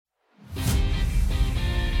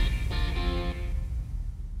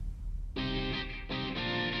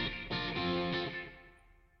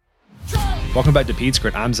Welcome back to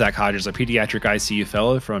PedsCrit. I'm Zach Hodges, a pediatric ICU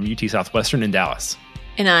fellow from UT Southwestern in Dallas.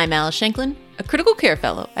 And I'm Alice Shanklin, a critical care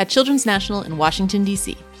fellow at Children's National in Washington,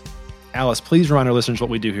 D.C. Alice, please remind our listeners what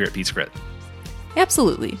we do here at PedsCrit.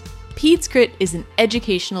 Absolutely. PedsCrit is an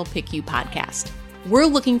educational PICU podcast. We're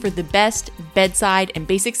looking for the best bedside and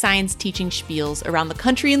basic science teaching spiels around the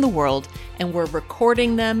country and the world, and we're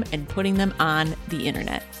recording them and putting them on the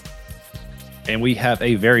internet. And we have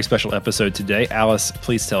a very special episode today. Alice,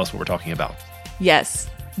 please tell us what we're talking about. Yes,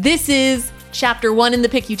 this is chapter 1 in the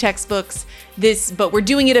PICU textbooks, but we're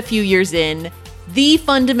doing it a few years in, the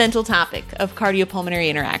fundamental topic of cardiopulmonary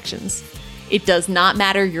interactions. It does not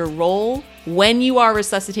matter your role when you are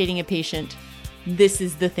resuscitating a patient. This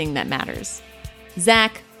is the thing that matters.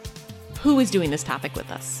 Zach, who is doing this topic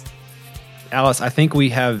with us? Alice, I think we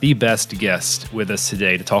have the best guest with us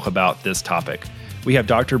today to talk about this topic. We have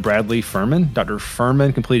Dr. Bradley Fuhrman. Dr.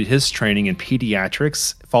 Fuhrman completed his training in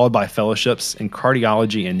pediatrics, followed by fellowships in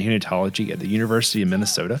cardiology and neonatology at the University of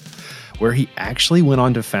Minnesota, where he actually went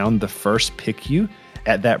on to found the first PICU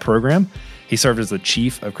at that program. He served as the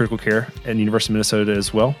chief of critical care at the University of Minnesota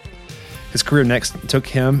as well. His career next took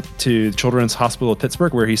him to Children's Hospital of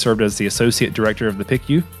Pittsburgh, where he served as the associate director of the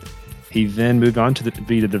PICU. He then moved on to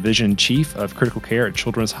be the division chief of critical care at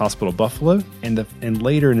Children's Hospital Buffalo, and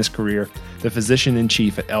later in his career, the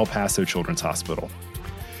physician-in-chief at El Paso Children's Hospital.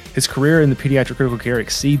 His career in the pediatric critical care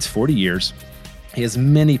exceeds 40 years. He has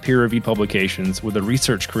many peer-reviewed publications with a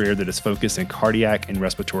research career that is focused in cardiac and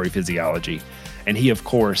respiratory physiology. And he, of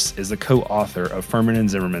course, is the co-author of Fuhrman and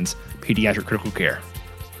Zimmerman's Pediatric Critical Care.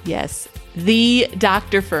 Yes, the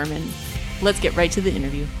Dr. Fuhrman. Let's get right to the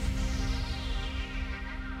interview.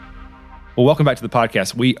 Well, welcome back to the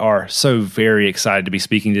podcast. We are so very excited to be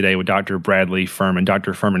speaking today with Dr. Bradley Fuhrman.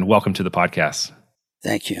 Dr. Fuhrman, welcome to the podcast.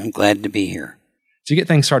 Thank you. I'm glad to be here. To get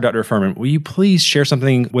things started, Dr. Fuhrman, will you please share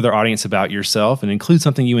something with our audience about yourself and include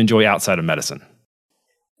something you enjoy outside of medicine?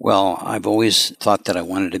 Well, I've always thought that I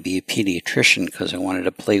wanted to be a pediatrician because I wanted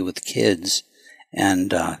to play with kids.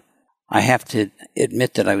 And I have to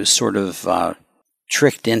admit that I was sort of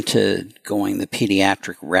tricked into going the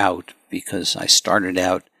pediatric route because I started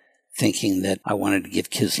out thinking that I wanted to give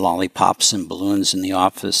kids lollipops and balloons in the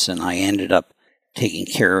office, and I ended up taking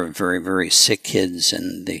care of very, very sick kids,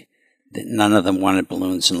 and none of them wanted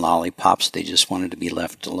balloons and lollipops. They just wanted to be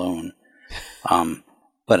left alone.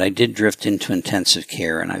 But I did drift into intensive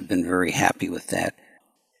care, and I've been very happy with that.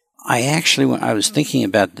 When I was thinking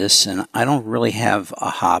about this, and I don't really have a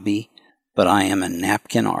hobby, but I am a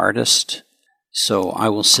napkin artist. So I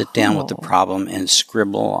will sit down with the problem and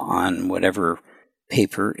scribble on whatever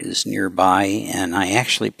paper is nearby, and I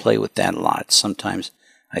actually play with that a lot. Sometimes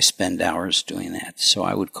I spend hours doing that, so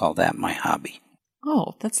I would call that my hobby.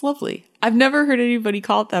 Oh, that's lovely. I've never heard anybody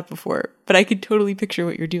call it that before, but I could totally picture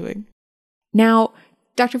what you're doing. Now,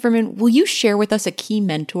 Dr. Fuhrman, will you share with us a key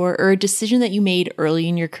mentor or a decision that you made early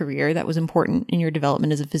in your career that was important in your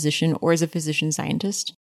development as a physician or as a physician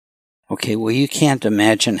scientist? Okay, well, you can't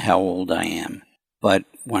imagine how old I am, but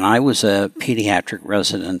when I was a pediatric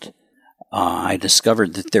resident, I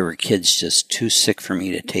discovered that there were kids just too sick for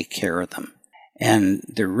me to take care of them. And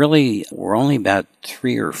there really were only about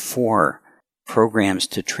 3 or 4 programs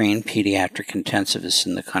to train pediatric intensivists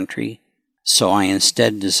in the country. So I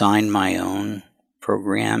instead designed my own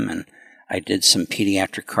program, and I did some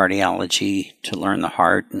pediatric cardiology to learn the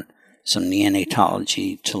heart and some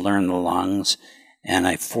neonatology to learn the lungs. And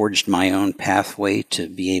I forged my own pathway to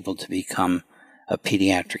be able to become a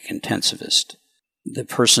pediatric intensivist. The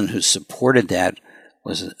person who supported that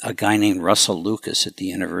was a guy named Russell Lucas at the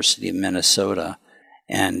University of Minnesota,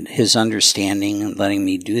 and his understanding and letting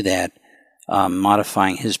me do that,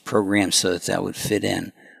 modifying his program so that would fit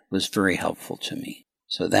in, was very helpful to me.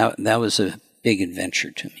 So that was a big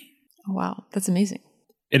adventure to me. Oh, wow. That's amazing.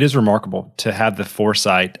 It is remarkable to have the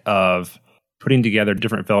foresight of putting together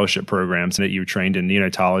different fellowship programs that you've trained in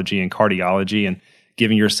neonatology and cardiology and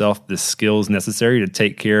giving yourself the skills necessary to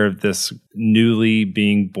take care of this newly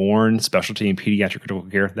being born specialty in pediatric critical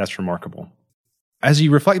care. That's remarkable. As you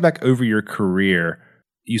reflect back over your career,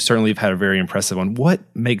 you certainly have had a very impressive one. What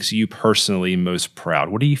makes you personally most proud?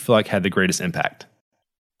 What do you feel like had the greatest impact?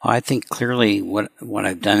 I think clearly what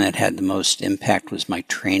I've done that had the most impact was my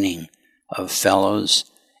training of fellows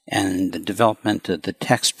and the development of the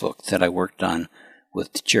textbook that I worked on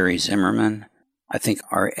with Jerry Zimmerman. I think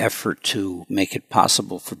our effort to make it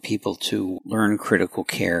possible for people to learn critical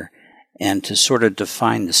care and to sort of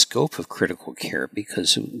define the scope of critical care,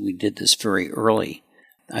 because we did this very early.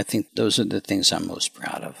 I think those are the things I'm most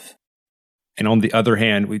proud of. And on the other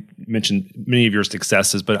hand, we mentioned many of your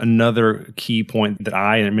successes, but another key point that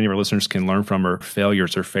I and many of our listeners can learn from are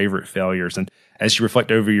failures or favorite failures. And as you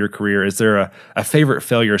reflect over your career, is there a favorite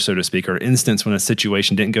failure, so to speak, or instance when a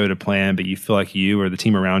situation didn't go to plan, but you feel like you or the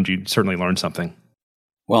team around you certainly learned something?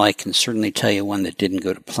 Well, I can certainly tell you one that didn't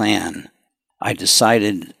go to plan. I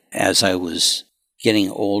decided as I was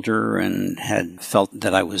getting older and had felt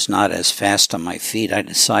that I was not as fast on my feet, I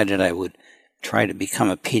decided I would try to become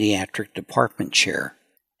a pediatric department chair.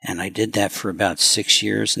 And I did that for about 6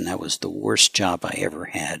 years, and that was the worst job I ever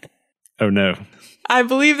had. Oh, no. I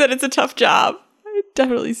believe that it's a tough job. It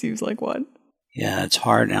definitely seems like one. Yeah, it's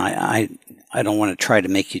hard, and I don't want to try to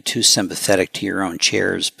make you too sympathetic to your own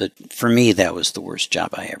chairs, but for me, that was the worst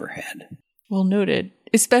job I ever had. Well noted.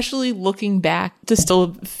 Especially looking back to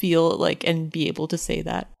still feel like and be able to say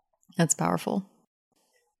that. That's powerful.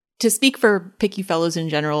 To speak for PICU Fellows in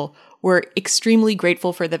general, we're extremely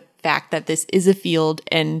grateful for the fact that this is a field,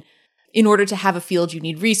 and in order to have a field, you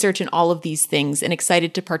need research and all of these things, and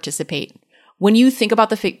excited to participate. When you think about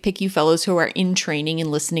the PICU Fellows who are in training and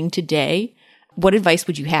listening today, what advice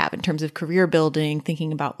would you have in terms of career building,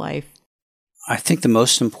 thinking about life? I think the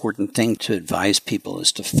most important thing to advise people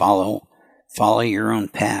is to follow your own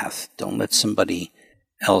path. Don't let somebody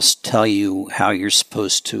else tell you how you're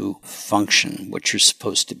supposed to function, what you're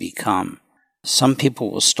supposed to become. Some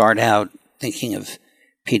people will start out thinking of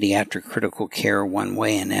pediatric critical care one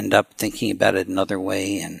way and end up thinking about it another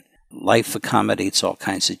way, and life accommodates all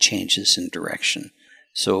kinds of changes in direction.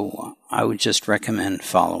 So I would just recommend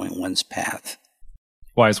following one's path.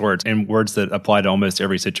 Wise words, and words that apply to almost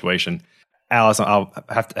every situation. Alice, I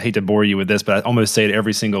hate to bore you with this, but I almost say it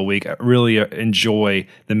every single week. I really enjoy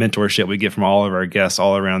the mentorship we get from all of our guests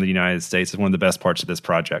all around the United States. It's one of the best parts of this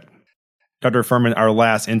project. Dr. Fuhrman, our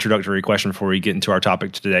last introductory question before we get into our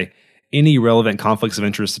topic today. Any relevant conflicts of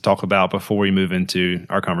interest to talk about before we move into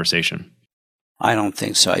our conversation? I don't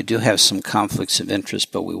think so. I do have some conflicts of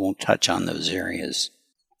interest, but we won't touch on those areas.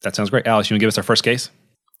 That sounds great. Alice, you want to give us our first case?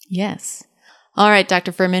 Yes. All right,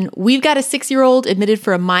 Dr. Fuhrman, we've got a 6-year-old admitted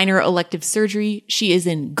for a minor elective surgery. She is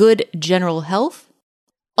in good general health.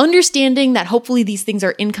 Understanding that hopefully these things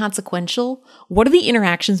are inconsequential, what are the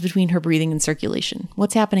interactions between her breathing and circulation?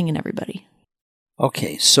 What's happening in everybody?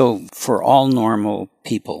 Okay, so for all normal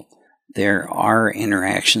people, there are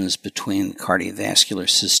interactions between the cardiovascular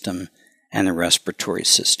system and the respiratory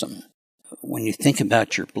system. When you think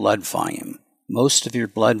about your blood volume, most of your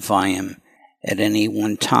blood volume at any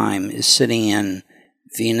one time is sitting in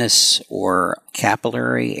venous or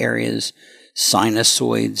capillary areas,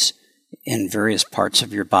 sinusoids in various parts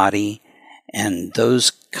of your body, and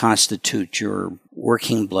those constitute your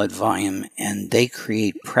working blood volume, and they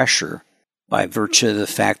create pressure by virtue of the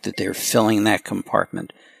fact that they're filling that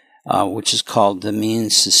compartment, which is called the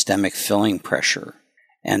mean systemic filling pressure.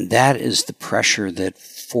 And that is the pressure that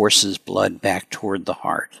forces blood back toward the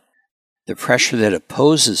heart. The pressure that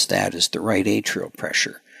opposes that is the right atrial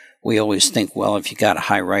pressure. We always think, well, if you got a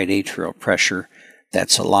high right atrial pressure,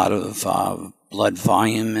 that's a lot of blood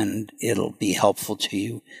volume and it'll be helpful to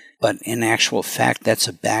you. But in actual fact, that's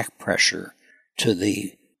a back pressure to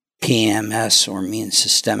the PMS or mean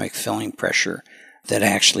systemic filling pressure that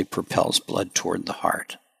actually propels blood toward the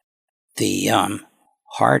heart. The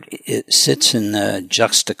heart, it sits in the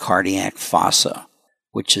juxtacardiac fossa,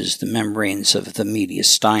 which is the membranes of the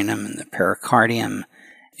mediastinum, and the pericardium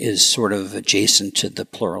is sort of adjacent to the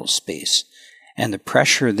pleural space. And the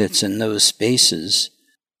pressure that's in those spaces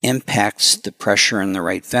impacts the pressure in the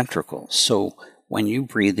right ventricle. So when you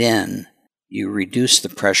breathe in, you reduce the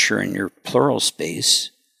pressure in your pleural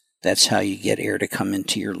space. That's how you get air to come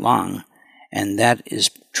into your lung. And that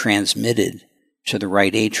is transmitted to the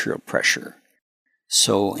right atrial pressure.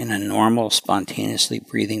 So in a normal, spontaneously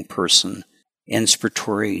breathing person,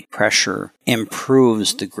 inspiratory pressure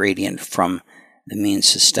improves the gradient from the mean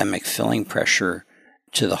systemic filling pressure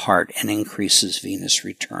to the heart and increases venous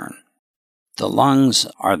return. The lungs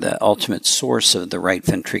are the ultimate source of the right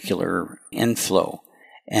ventricular inflow,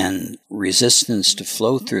 and resistance to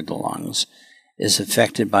flow through the lungs is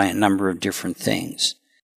affected by a number of different things.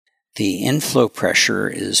 The inflow pressure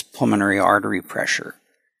is pulmonary artery pressure,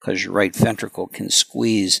 because your right ventricle can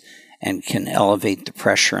squeeze and can elevate the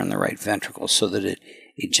pressure in the right ventricle so that it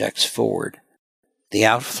ejects forward. The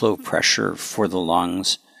outflow pressure for the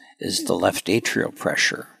lungs is the left atrial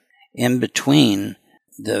pressure. In between,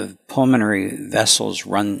 the pulmonary vessels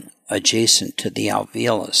run adjacent to the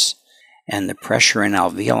alveolus, and the pressure in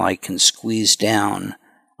alveoli can squeeze down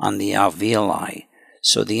on the alveoli.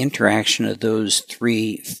 So the interaction of those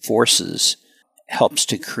three forces helps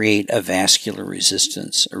to create a vascular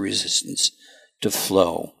resistance, a resistance to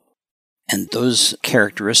flow. And those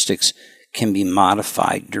characteristics can be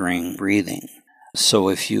modified during breathing. So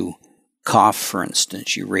if you cough, for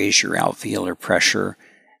instance, you raise your alveolar pressure,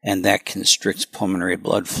 and that constricts pulmonary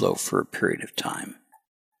blood flow for a period of time.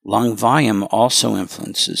 Lung volume also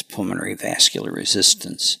influences pulmonary vascular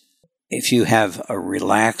resistance. If you have a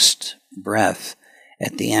relaxed breath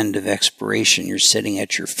at the end of expiration, you're sitting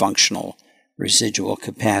at your functional residual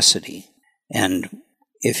capacity. And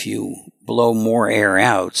if you blow more air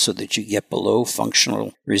out so that you get below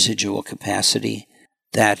functional residual capacity,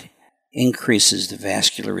 that increases the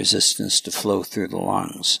vascular resistance to flow through the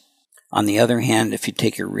lungs. On the other hand, if you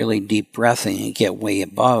take a really deep breath and you get way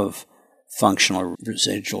above functional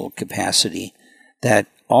residual capacity, that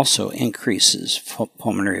also increases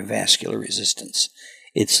pulmonary vascular resistance.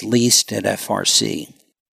 It's least at FRC.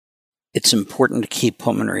 It's important to keep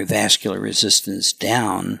pulmonary vascular resistance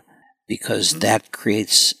down because that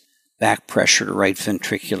creates back pressure to right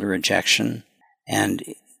ventricular ejection. And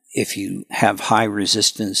if you have high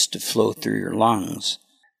resistance to flow through your lungs,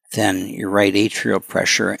 then your right atrial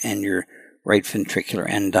pressure and your right ventricular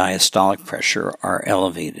end diastolic pressure are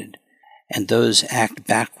elevated. And those act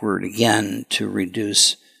backward again to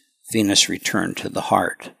reduce venous return to the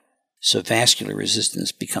heart. So vascular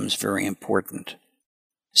resistance becomes very important.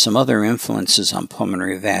 Some other influences on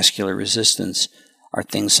pulmonary vascular resistance are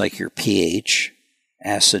things like your pH.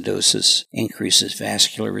 Acidosis increases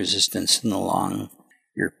vascular resistance in the lung.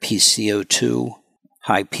 Your PCO2,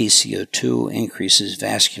 high PCO2 increases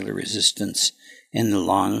vascular resistance in the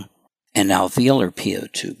lung. And alveolar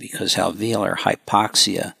PO2, because alveolar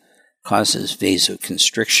hypoxia causes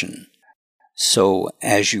vasoconstriction. So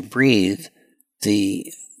as you breathe,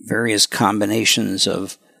 the various combinations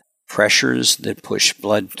of pressures that push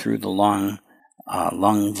blood through the lung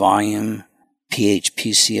volume, pH,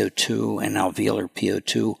 PCO2, and alveolar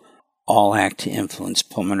PO2 all act to influence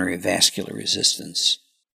pulmonary vascular resistance.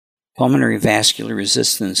 Pulmonary vascular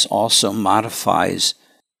resistance also modifies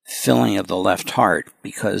filling of the left heart,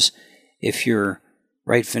 because if your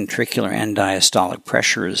right ventricular end diastolic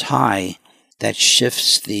pressure is high, that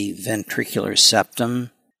shifts the ventricular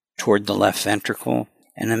septum toward the left ventricle,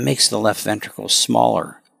 and it makes the left ventricle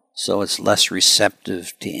smaller, so it's less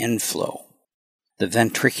receptive to inflow. The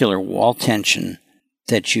ventricular wall tension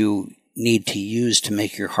that you need to use to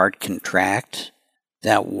make your heart contract,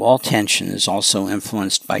 that wall tension is also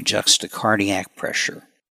influenced by juxtacardiac pressure.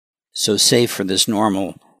 So say for this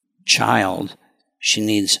normal child, she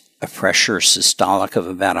needs a pressure systolic of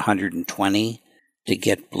about 120 to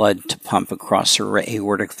get blood to pump across her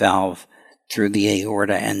aortic valve through the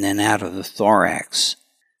aorta and then out of the thorax.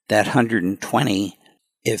 That 120,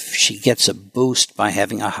 if she gets a boost by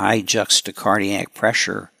having a high juxtacardiac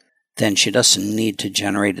pressure, then she doesn't need to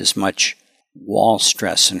generate as much wall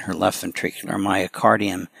stress in her left ventricular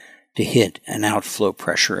myocardium to hit an outflow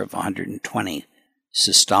pressure of 120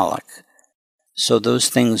 systolic. So those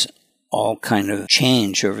things all kind of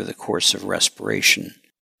change over the course of respiration.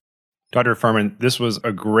 Dr. Fuhrman, this was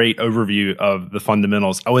a great overview of the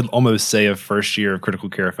fundamentals. I would almost say of first year of critical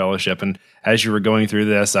care fellowship. And as you were going through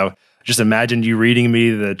this, I just imagined you reading me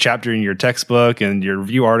the chapter in your textbook and your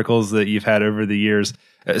review articles that you've had over the years.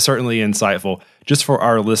 Certainly insightful. Just for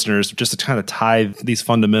our listeners, just to kind of tie these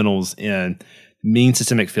fundamentals in, mean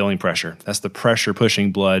systemic filling pressure. That's the pressure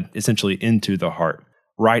pushing blood essentially into the heart.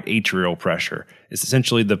 Right atrial pressure is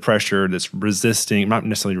essentially the pressure that's resisting, not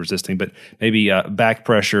necessarily resisting, but maybe back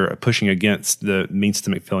pressure pushing against the mean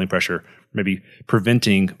systemic filling pressure, maybe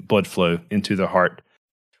preventing blood flow into the heart.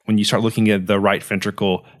 When you start looking at the right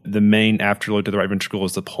ventricle, the main afterload to the right ventricle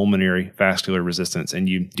is the pulmonary vascular resistance, and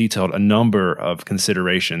you detailed a number of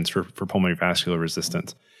considerations for pulmonary vascular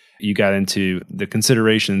resistance. You got into the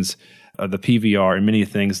considerations of the PVR and many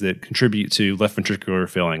things that contribute to left ventricular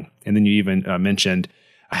filling. And then you even mentioned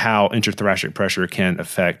how intrathoracic pressure can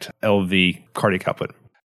affect LV cardiac output.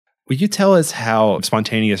 Will you tell us how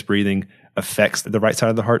spontaneous breathing affects the right side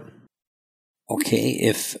of the heart? Okay,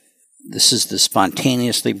 if this is the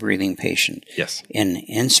spontaneously breathing patient. Yes. In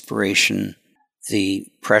inspiration, the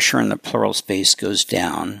pressure in the pleural space goes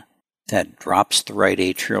down. That drops the right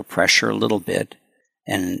atrial pressure a little bit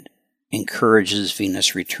and encourages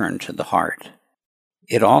venous return to the heart.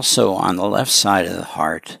 It also, on the left side of the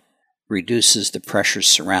heart, reduces the pressure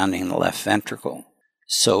surrounding the left ventricle.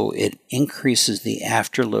 So it increases the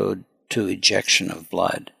afterload to ejection of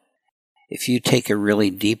blood. If you take a really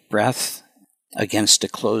deep breath against a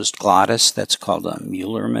closed glottis, that's called a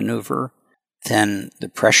Mueller maneuver, then the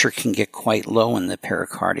pressure can get quite low in the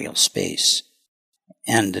pericardial space.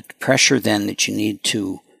 And the pressure then that you need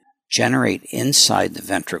to generate inside the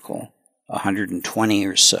ventricle, 120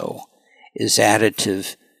 or so, is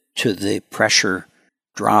additive to the pressure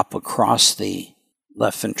drop across the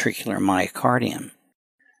left ventricular myocardium.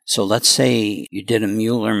 So let's say you did a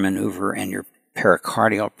Mueller maneuver and your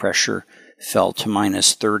pericardial pressure fell to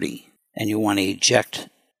minus 30, and you want to eject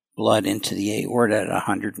blood into the aorta at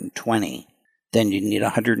 120. Then you need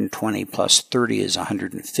 120 plus 30 is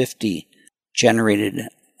 150 generated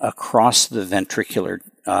across the ventricular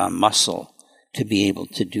muscle to be able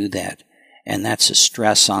to do that. And that's a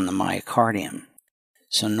stress on the myocardium.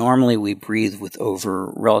 So normally we breathe with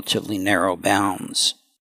over relatively narrow bounds.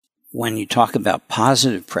 When you talk about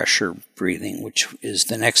positive pressure breathing, which is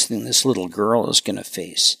the next thing this little girl is going to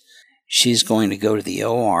face, she's going to go to the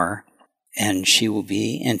OR and she will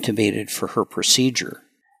be intubated for her procedure.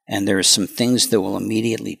 And there are some things that will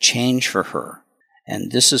immediately change for her.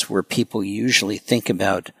 And this is where people usually think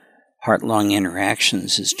about heart-lung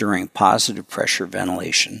interactions is during positive pressure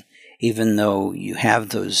ventilation, even though you have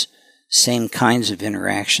those same kinds of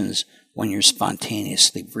interactions when you're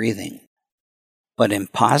spontaneously breathing. But in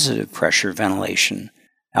positive pressure ventilation,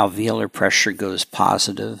 alveolar pressure goes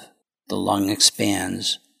positive, the lung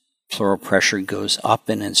expands, pleural pressure goes up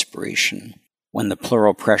in inspiration. When the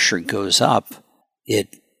pleural pressure goes up,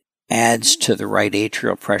 it adds to the right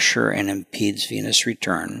atrial pressure and impedes venous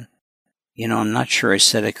return. I'm not sure I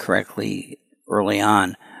said it correctly early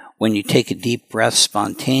on. When you take a deep breath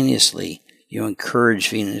spontaneously, you encourage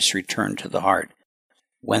venous return to the heart.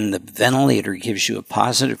 When the ventilator gives you a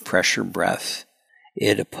positive pressure breath,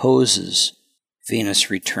 it opposes venous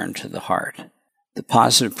return to the heart. The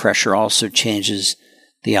positive pressure also changes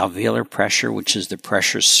the alveolar pressure, which is the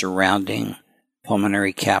pressure surrounding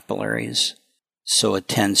pulmonary capillaries. So it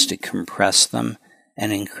tends to compress them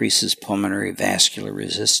and increases pulmonary vascular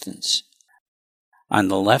resistance. On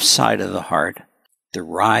the left side of the heart, the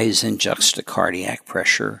rise in juxtacardiac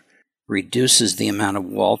pressure reduces the amount of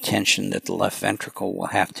wall tension that the left ventricle will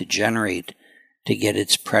have to generate to get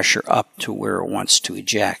its pressure up to where it wants to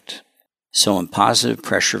eject. So in positive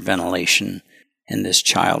pressure ventilation, in this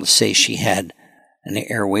child, say she had an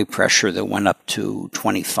airway pressure that went up to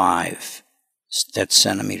 25, that's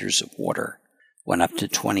centimeters of water, went up to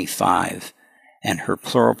 25, and her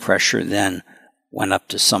pleural pressure then went up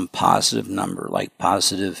to some positive number, like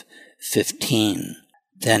positive 15.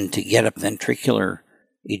 Then to get a ventricular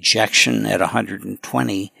ejection at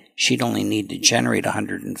 120, she'd only need to generate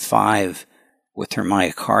 105 with her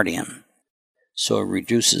myocardium. So it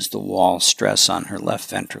reduces the wall stress on her left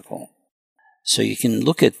ventricle. So you can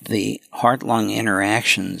look at the heart-lung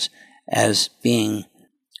interactions as being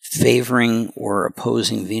favoring or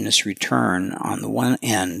opposing venous return on the one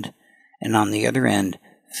end, and on the other end,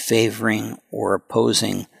 favoring or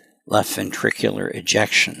opposing left ventricular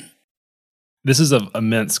ejection. This is of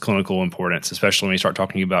immense clinical importance, especially when you start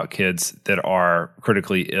talking about kids that are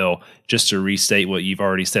critically ill. Just to restate what you've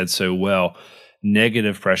already said so well,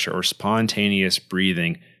 negative pressure or spontaneous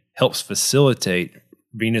breathing helps facilitate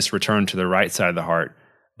venous return to the right side of the heart,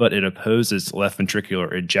 but it opposes left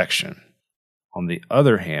ventricular ejection. On the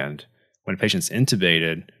other hand, when a patient's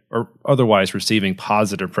intubated or otherwise receiving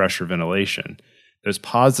positive pressure ventilation, those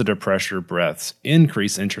positive pressure breaths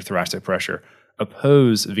increase intrathoracic pressure,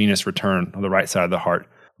 oppose venous return on the right side of the heart,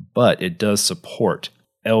 but it does support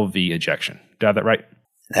LV ejection. Did I have that right?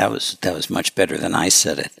 That was much better than I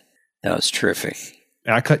said it. That was terrific.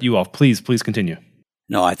 And I cut you off. Please continue.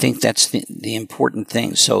 No, I think that's the important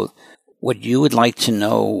thing. So what you would like to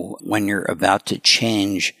know when you're about to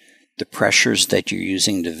change the pressures that you're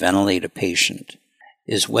using to ventilate a patient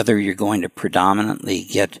is whether you're going to predominantly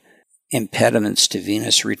get impediments to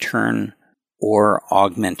venous return or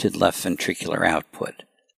augmented left ventricular output.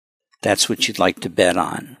 That's what you'd like to bet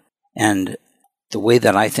on. And the way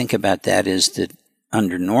that I think about that is that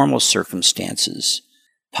under normal circumstances,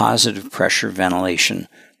 positive pressure ventilation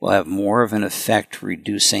will have more of an effect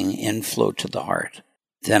reducing inflow to the heart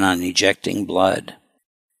than on ejecting blood.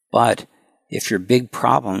 But if your big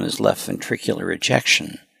problem is left ventricular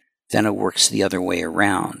ejection, then it works the other way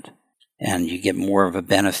around, and you get more of a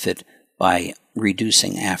benefit by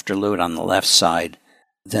reducing afterload on the left side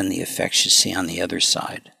than the effects you see on the other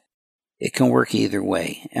side. It can work either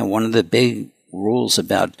way, and one of the big rules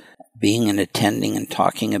about being an attending and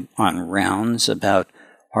talking on rounds about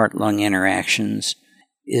heart-lung interactions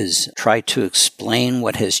is try to explain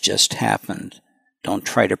what has just happened. Don't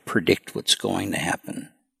try to predict what's going to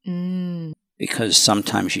happen. Because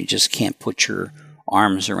sometimes you just can't put your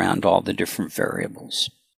arms around all the different variables.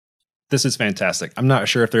 This is fantastic. I'm not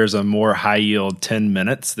sure if there's a more high-yield 10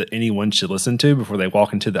 minutes that anyone should listen to before they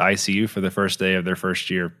walk into the ICU for the first day of their first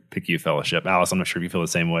year PICU fellowship. Alice, I'm not sure if you feel the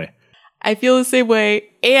same way. I feel the same way.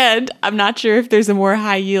 And I'm not sure if there's a more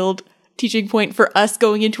high-yield teaching point for us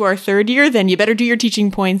going into our third year, then you better do your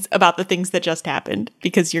teaching points about the things that just happened,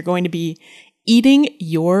 because you're going to be eating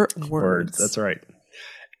your words. That's right.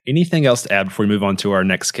 Anything else to add before we move on to our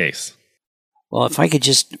next case? Well, if I could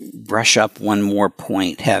just brush up one more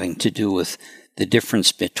point having to do with the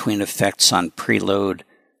difference between effects on preload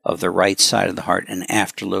of the right side of the heart and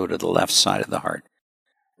afterload of the left side of the heart.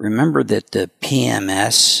 Remember that the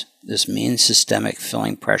PMS, this mean systemic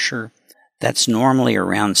filling pressure, that's normally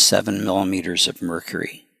around 7 millimeters of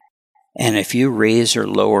mercury. And if you raise or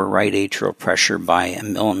lower right atrial pressure by a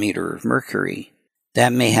millimeter of mercury,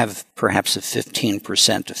 that may have perhaps a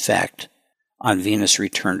 15% effect on venous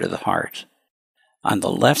return to the heart. On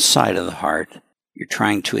the left side of the heart, you're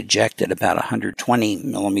trying to eject at about 120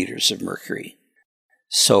 millimeters of mercury.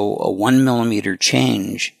 So a 1 millimeter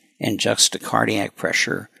change in juxtacardiac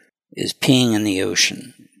pressure is peeing in the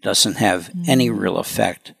ocean. It doesn't have any real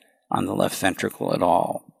effect on the left ventricle at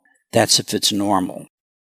all. That's if it's normal.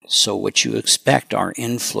 So what you expect are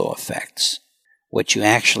inflow effects. What you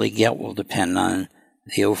actually get will depend on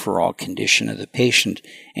the overall condition of the patient,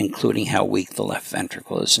 including how weak the left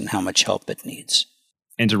ventricle is and how much help it needs.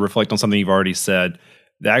 And to reflect on something you've already said,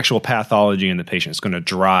 the actual pathology in the patient is going to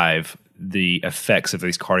drive the effects of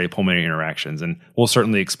these cardiopulmonary interactions. And we'll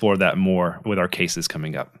certainly explore that more with our cases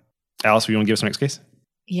coming up. Alice, you want to give us our next case?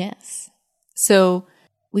 Yes. So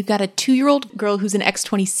we've got a 2-year-old girl who's an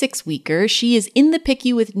X26 weeker. She is in the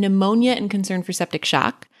PICU with pneumonia and concern for septic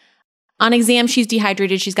shock. On exam, she's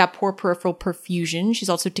dehydrated. She's got poor peripheral perfusion. She's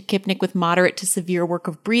also tachypnic with moderate to severe work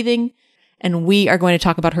of breathing. And we are going to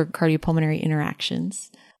talk about her cardiopulmonary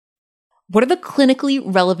interactions. What are the clinically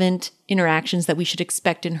relevant interactions that we should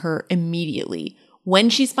expect in her immediately when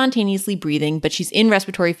she's spontaneously breathing, but she's in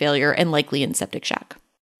respiratory failure and likely in septic shock?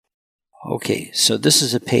 Okay, so this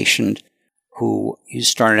is a patient who you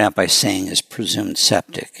started out by saying is presumed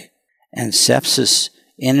septic. And sepsis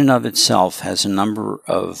in and of itself has a number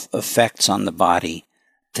of effects on the body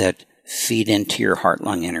that feed into your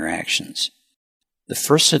heart-lung interactions. The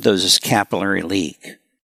first of those is capillary leak.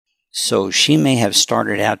 So she may have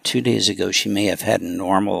started out 2 days ago, she may have had a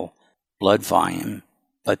normal blood volume,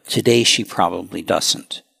 but today she probably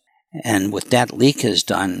doesn't. And what that leak has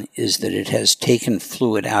done is that it has taken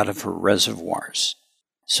fluid out of her reservoirs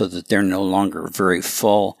so that they're no longer very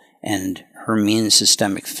full and her mean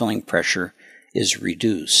systemic filling pressure is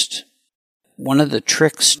reduced. One of the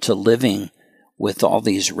tricks to living with all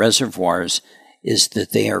these reservoirs is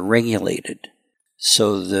that they are regulated.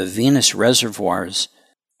 So the venous reservoirs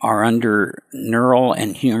are under neural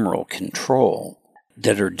and humeral control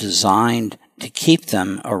that are designed to keep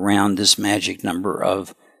them around this magic number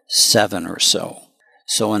of 7 or so.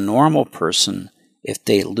 So a normal person, if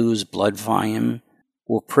they lose blood volume,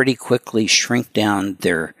 will pretty quickly shrink down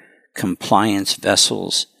their compliance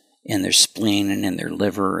vessels in their spleen and in their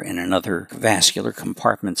liver and in other vascular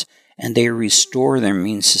compartments, and they restore their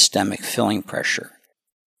mean systemic filling pressure.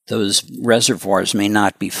 Those reservoirs may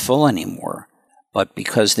not be full anymore, but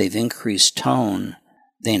because they've increased tone,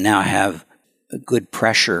 they now have a good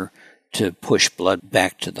pressure to push blood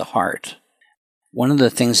back to the heart. One of the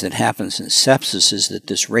things that happens in sepsis is that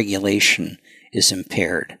this regulation is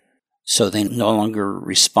impaired, so they no longer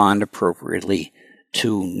respond appropriately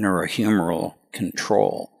to neurohumeral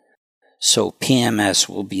control. So PMS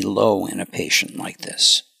will be low in a patient like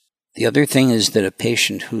this. The other thing is that a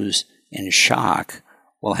patient who's in shock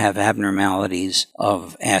will have abnormalities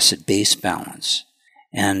of acid-base balance.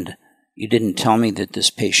 And you didn't tell me that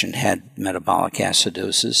this patient had metabolic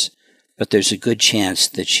acidosis, but there's a good chance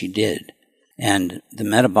that she did. And the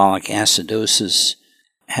metabolic acidosis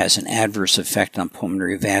has an adverse effect on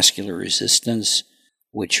pulmonary vascular resistance,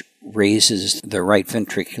 which raises the right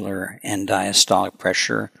ventricular end diastolic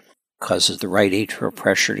pressure, causes the right atrial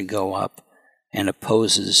pressure to go up, and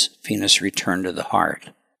opposes venous return to the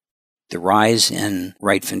heart. The rise in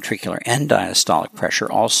right ventricular end diastolic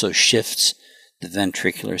pressure also shifts the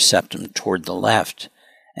ventricular septum toward the left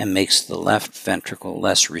and makes the left ventricle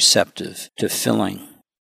less receptive to filling.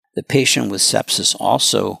 The patient with sepsis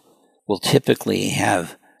also will typically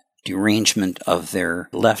have derangement of their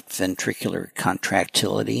left ventricular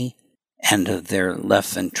contractility and of their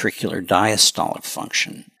left ventricular diastolic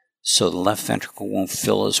function. So the left ventricle won't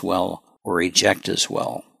fill as well or eject as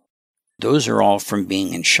well. Those are all from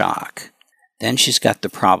being in shock. Then she's got the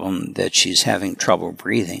problem that she's having trouble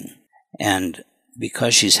breathing. And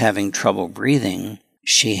because she's having trouble breathing,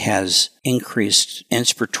 she has increased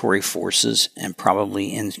inspiratory forces and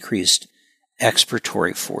probably increased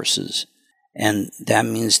expiratory forces. And that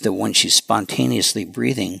means that when she's spontaneously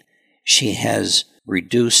breathing, she has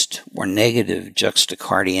reduced or negative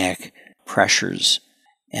juxtacardiac pressures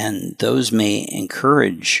And those may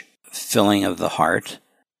encourage filling of the heart,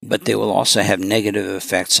 but they will also have negative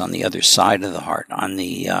effects on the other side of the heart, on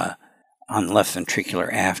the left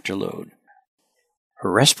ventricular afterload.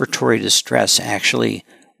 Her respiratory distress actually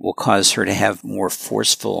will cause her to have more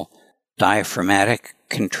forceful diaphragmatic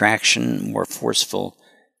contraction, more forceful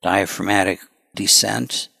diaphragmatic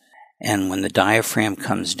descent. And when the diaphragm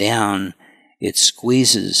comes down, it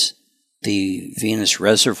squeezes the venous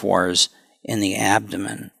reservoirs in the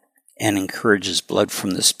abdomen and encourages blood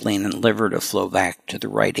from the spleen and liver to flow back to the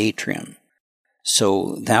right atrium.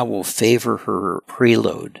 So that will favor her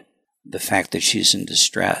preload, the fact that she's in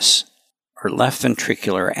distress. Her left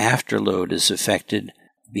ventricular afterload is affected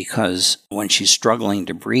because when she's struggling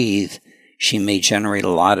to breathe, she may generate a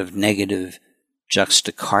lot of negative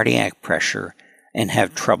juxtacardiac pressure and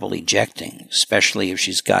have trouble ejecting, especially if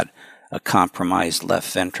she's got a compromised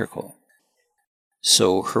left ventricle.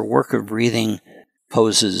 So her work of breathing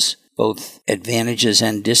poses both advantages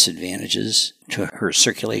and disadvantages to her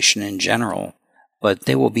circulation in general, but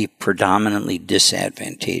they will be predominantly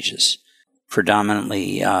disadvantageous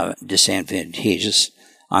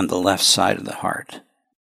on the left side of the heart.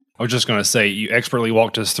 I was just going to say, you expertly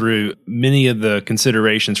walked us through many of the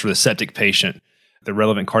considerations for the septic patient, the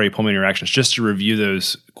relevant cardiopulmonary interactions. Just to review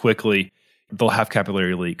those quickly, they'll have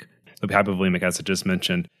capillary leak. They'll be hypovolemic, as I just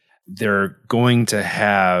mentioned. They're going to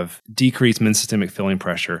have decreased menisystemic filling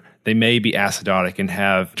pressure. They may be acidotic and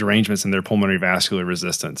have derangements in their pulmonary vascular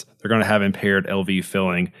resistance. They're going to have impaired LV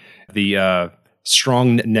filling. The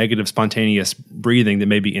strong negative spontaneous breathing that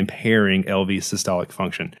may be impairing LV systolic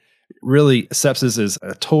function. Really, sepsis is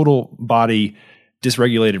a total body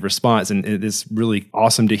dysregulated response, and it is really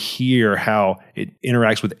awesome to hear how it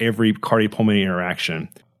interacts with every cardiopulmonary interaction.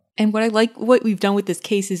 And what I like, what we've done with this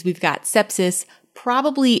case is we've got sepsis,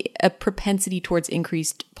 probably a propensity towards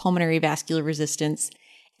increased pulmonary vascular resistance,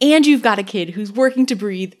 and you've got a kid who's working to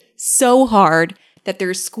breathe so hard that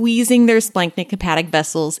they're squeezing their splanchnic hepatic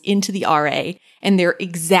vessels into the RA, and they're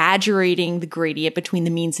exaggerating the gradient between the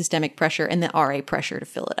mean systemic pressure and the RA pressure to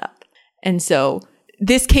fill it up. And so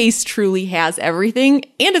this case truly has everything,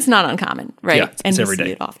 and it's not uncommon, right? Yeah, and it's every day.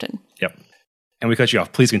 See it often. Yep. And we cut you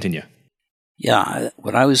off. Please continue. Yeah,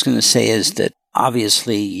 what I was going to say is that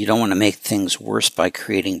obviously you don't want to make things worse by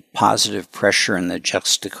creating positive pressure in the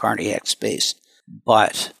juxtacardiac space,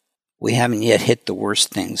 but we haven't yet hit the worst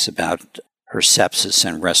things about her sepsis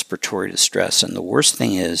and respiratory distress. And the worst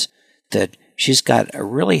thing is that she's got a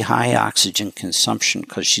really high oxygen consumption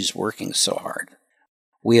because she's working so hard.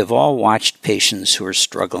 We have all watched patients who are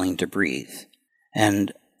struggling to breathe.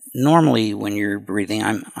 And normally when you're breathing,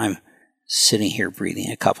 I'm sitting here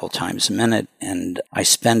breathing a couple times a minute, and I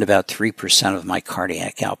spend about 3% of my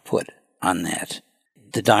cardiac output on that.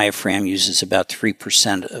 The diaphragm uses about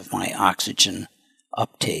 3% of my oxygen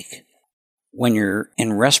uptake. When you're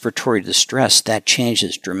in respiratory distress, that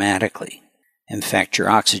changes dramatically. In fact, your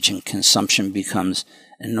oxygen consumption becomes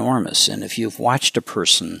enormous. And if you've watched a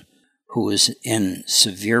person who is in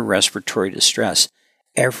severe respiratory distress,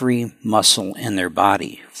 every muscle in their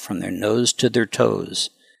body, from their nose to their toes,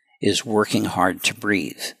 is working hard to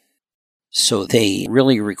breathe. So they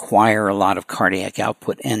really require a lot of cardiac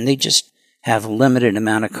output, and they just have a limited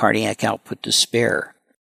amount of cardiac output to spare.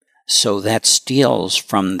 So that steals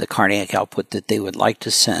from the cardiac output that they would like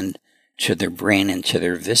to send to their brain and to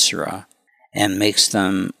their viscera, and makes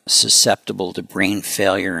them susceptible to brain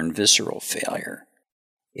failure and visceral failure.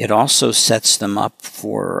 It also sets them up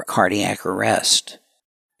for cardiac arrest.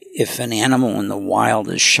 If an animal in the wild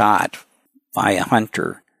is shot by a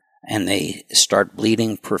hunter and they start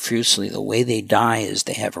bleeding profusely, the way they die is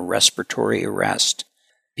they have a respiratory arrest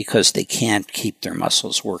because they can't keep their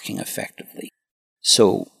muscles working effectively.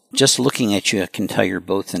 So just looking at you, I can tell you're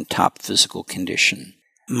both in top physical condition.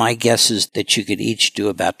 My guess is that you could each do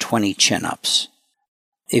about 20 chin-ups.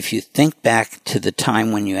 If you think back to the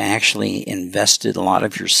time when you actually invested a lot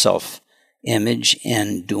of your self-image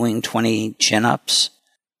in doing 20 chin-ups,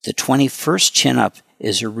 the 21st chin-up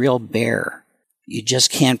is a real bear. You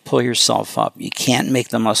just can't pull yourself up. You can't make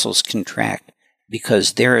the muscles contract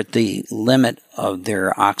because they're at the limit of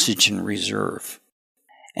their oxygen reserve.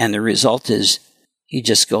 And the result is you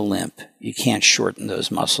just go limp. You can't shorten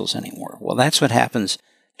those muscles anymore. Well, that's what happens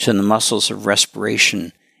to the muscles of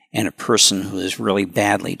respiration in a person who is really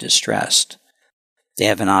badly distressed. They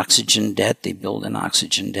have an oxygen debt, they build an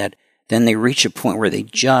oxygen debt, then they reach a point where they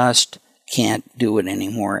just can't do it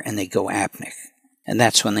anymore and they go apneic. And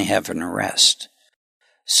that's when they have an arrest.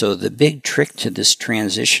 So the big trick to this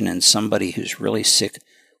transition in somebody who's really sick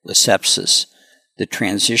with sepsis, the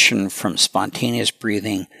transition from spontaneous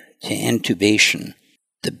breathing to intubation,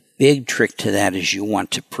 the big trick to that is you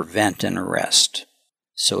want to prevent an arrest.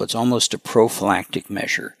 So it's almost a prophylactic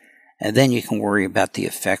measure. And then you can worry about the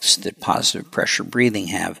effects that positive pressure breathing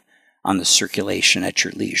have on the circulation at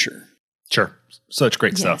your leisure. Sure. Such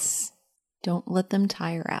great stuff. Don't let them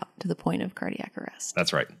tire out to the point of cardiac arrest.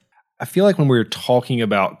 That's right. I feel like when we're talking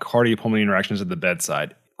about cardiopulmonary interactions at the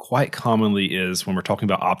bedside, quite commonly is when we're talking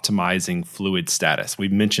about optimizing fluid status.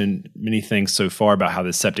 We've mentioned many things so far about how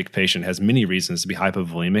the septic patient has many reasons to be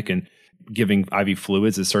hypovolemic, and giving IV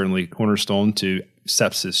fluids is certainly cornerstone to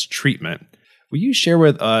sepsis treatment. Will you share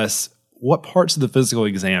with us what parts of the physical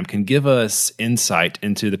exam can give us insight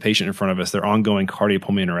into the patient in front of us, their ongoing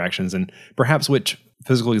cardiopulmonary interactions, and perhaps which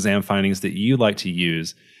physical exam findings that you like to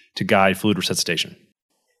use to guide fluid resuscitation?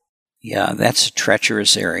 Yeah, that's a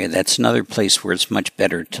treacherous area. That's another place where it's much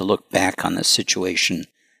better to look back on the situation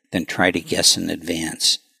than try to guess in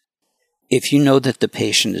advance. If you know that the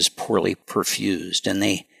patient is poorly perfused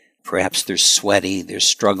and perhaps they're sweaty, they're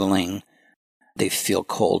struggling, they feel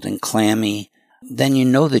cold and clammy, then you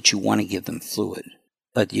know that you want to give them fluid,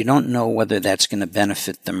 but you don't know whether that's going to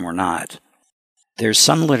benefit them or not. There's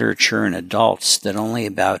some literature in adults that only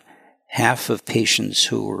about half of patients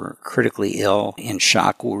who are critically ill in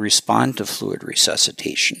shock will respond to fluid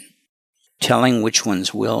resuscitation. Telling which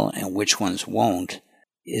ones will and which ones won't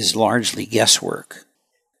is largely guesswork.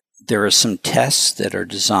 There are some tests that are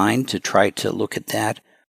designed to try to look at that.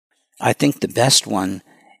 I think the best one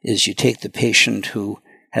is you take the patient who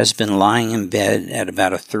has been lying in bed at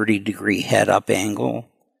about a 30-degree head-up angle,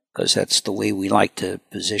 because that's the way we like to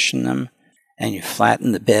position them, and you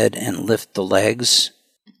flatten the bed and lift the legs.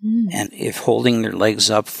 And if holding their legs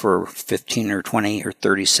up for 15 or 20 or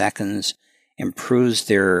 30 seconds improves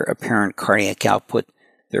their apparent cardiac output,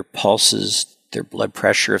 their pulses, their blood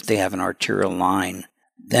pressure, if they have an arterial line,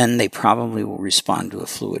 then they probably will respond to a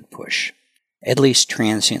fluid push, at least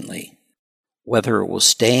transiently. Whether it will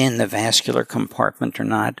stay in the vascular compartment or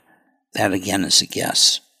not, that again is a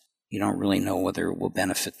guess. You don't really know whether it will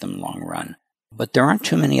benefit them long run. But there aren't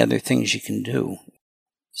too many other things you can do.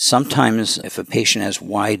 Sometimes if a patient has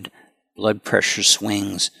wide blood pressure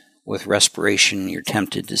swings with respiration, you're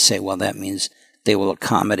tempted to say, well, that means they will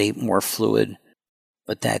accommodate more fluid,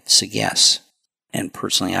 but that's a guess. And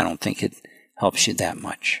personally, I don't think it helps you that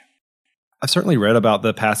much. I've certainly read about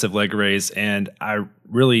the passive leg raise, and I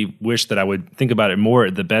really wish that I would think about it more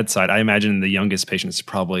at the bedside. I imagine the youngest patient is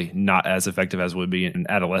probably not as effective as would be an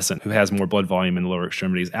adolescent who has more blood volume in the lower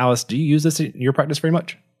extremities. Alice, do you use this in your practice very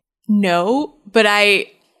much? No, but I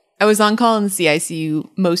was on call in the CICU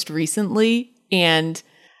most recently, and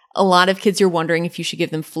a lot of kids are wondering if you should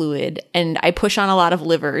give them fluid, and I push on a lot of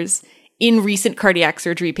livers in recent cardiac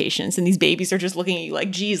surgery patients, and these babies are just looking at you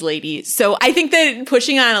like, geez, lady. So I think that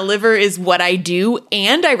pushing on a liver is what I do,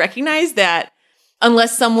 and I recognize that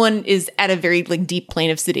unless someone is at a very deep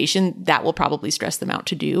plane of sedation, that will probably stress them out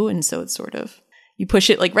to do, and so it's sort of, you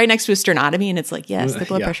push it right next to a sternotomy, and it's yes, the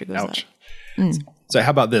blood pressure goes up. So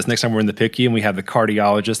how about this? Next time we're in the PICU and we have the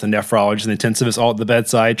cardiologist, the nephrologist, and the intensivist all at the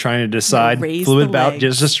bedside trying to decide fluid bout,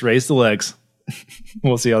 just raise the legs.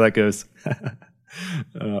 We'll see how that goes.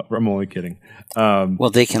 I'm only kidding. Well,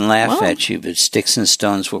 they can laugh at you, but sticks and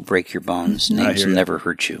stones will break your bones. Names will never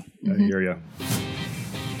hurt you. I hear you.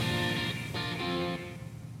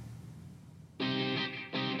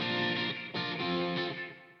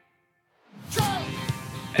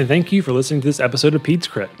 And thank you for listening to this episode of Peds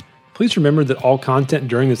Crit. Please remember that all content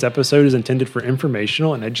during this episode is intended for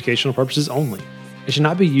informational and educational purposes only. It should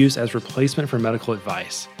not be used as replacement for medical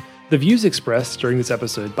advice. The views expressed during this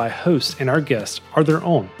episode by hosts and our guests are their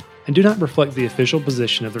own and do not reflect the official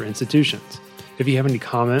position of their institutions. If you have any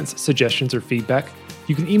comments, suggestions, or feedback,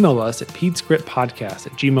 you can email us at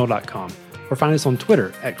pedscritpodcast@gmail.com or find us on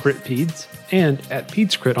Twitter @CritPeds and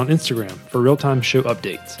 @PedsCrit on Instagram for real-time show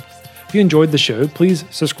updates. If you enjoyed the show, please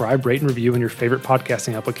subscribe, rate, and review in your favorite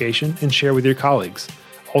podcasting application and share with your colleagues.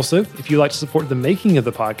 Also, if you'd like to support the making of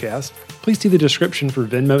the podcast, please see the description for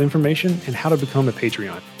Venmo information and how to become a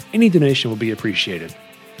Patreon. Any donation will be appreciated.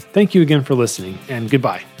 Thank you again for listening, and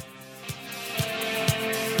goodbye.